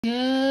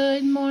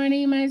Good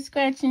morning, my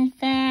scratching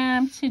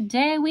fam.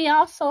 Today we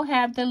also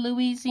have the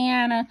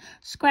Louisiana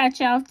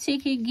scratch off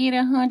ticket. Get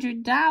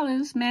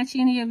 $100. Match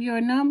any of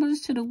your numbers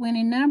to the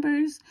winning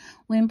numbers.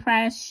 When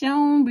prize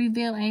shown,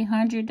 reveal a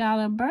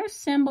 $100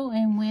 burst symbol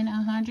and win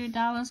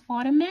 $100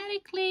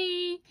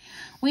 automatically.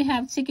 We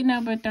have ticket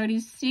number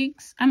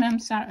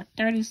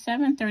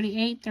 37,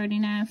 38,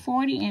 39,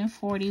 40, and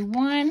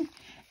 41.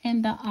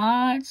 And the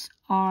odds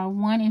are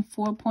 1 in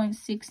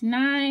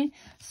 4.69.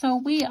 So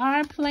we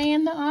are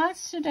playing the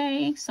odds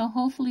today. So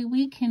hopefully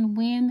we can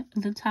win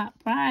the top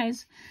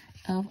prize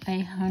of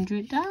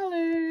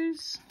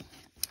 $100.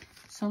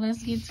 So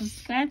let's get to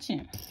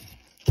scratching.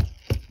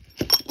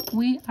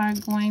 We are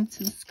going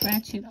to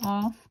scratch it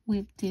off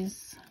with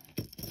this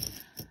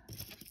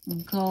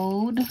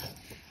gold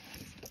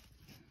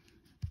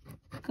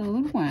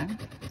one.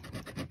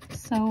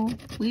 So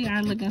we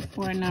are looking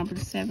for number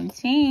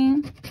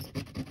 17.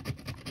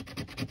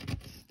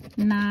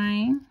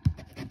 9,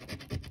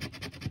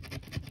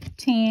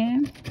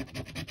 10,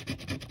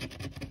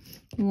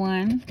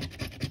 1,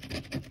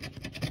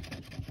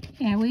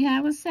 and we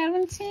have a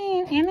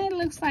 17, and it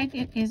looks like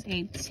it is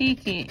a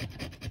ticket.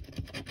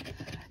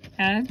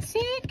 A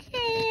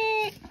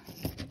ticket.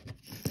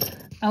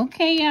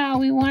 Okay, y'all,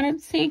 we want a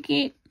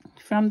ticket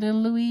from the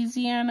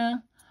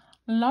Louisiana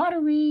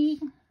lottery.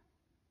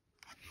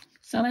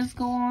 So let's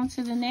go on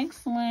to the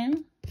next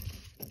one.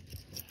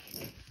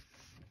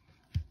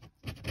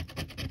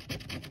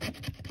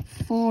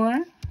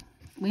 4.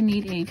 We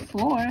need a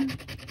 4.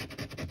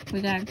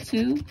 We got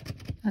 2,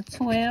 a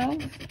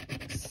 12,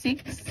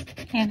 6,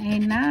 and a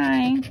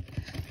 9.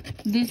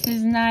 This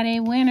is not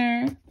a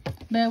winner,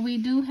 but we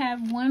do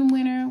have one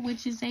winner,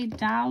 which is a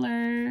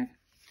dollar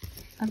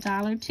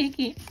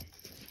ticket.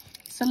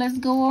 So let's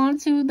go on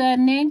to the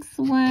next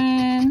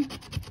one.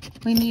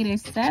 We need a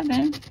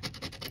 7.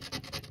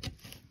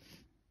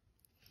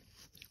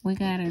 We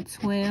got a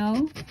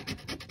 12,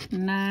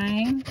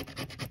 9,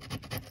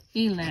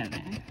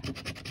 11.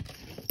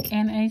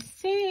 And a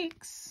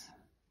 6.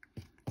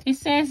 It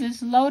says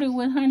it's loaded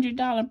with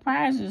 $100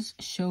 prizes.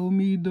 Show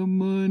me the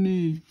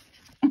money.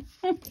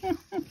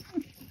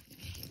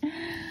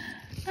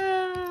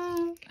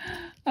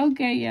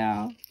 Okay,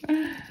 y'all.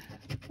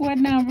 What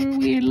number?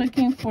 We're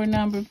looking for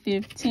number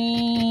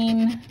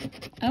 15.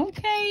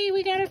 Okay,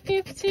 we got a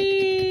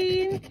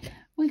 15.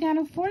 We got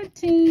a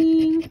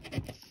 14.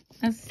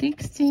 A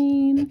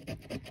 16.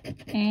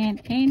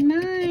 And a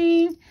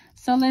 9.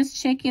 So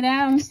let's check it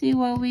out and see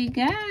what we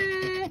got.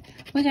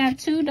 We got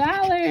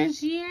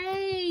 $2.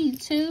 Yay!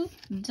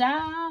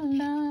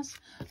 $2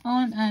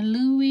 on a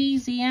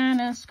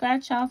Louisiana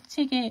scratch-off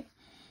ticket.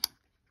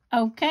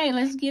 Okay,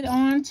 let's get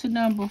on to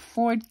number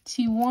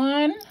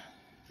 41.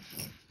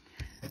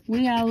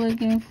 We are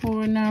looking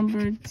for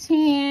number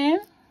 10.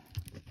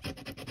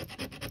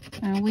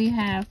 And we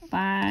have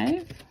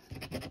 5,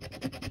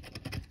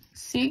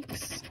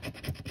 6,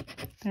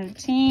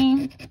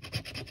 13,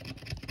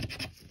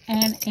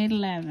 and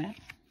 11.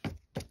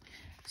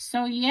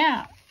 So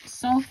yeah,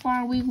 so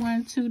far we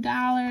won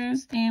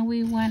 $2 and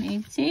we won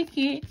a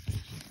ticket.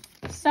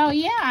 So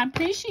yeah, I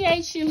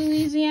appreciate you,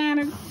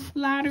 Louisiana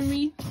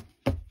Lottery.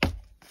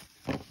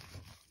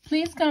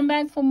 Please come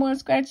back for more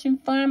scratching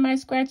fun, my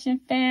scratching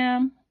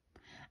fam.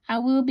 I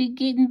will be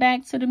getting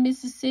back to the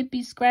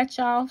Mississippi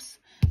scratch-offs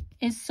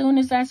as soon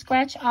as I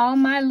scratch all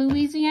my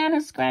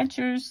Louisiana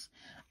scratchers.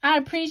 I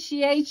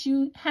appreciate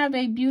you. Have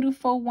a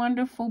beautiful,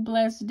 wonderful,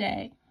 blessed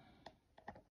day.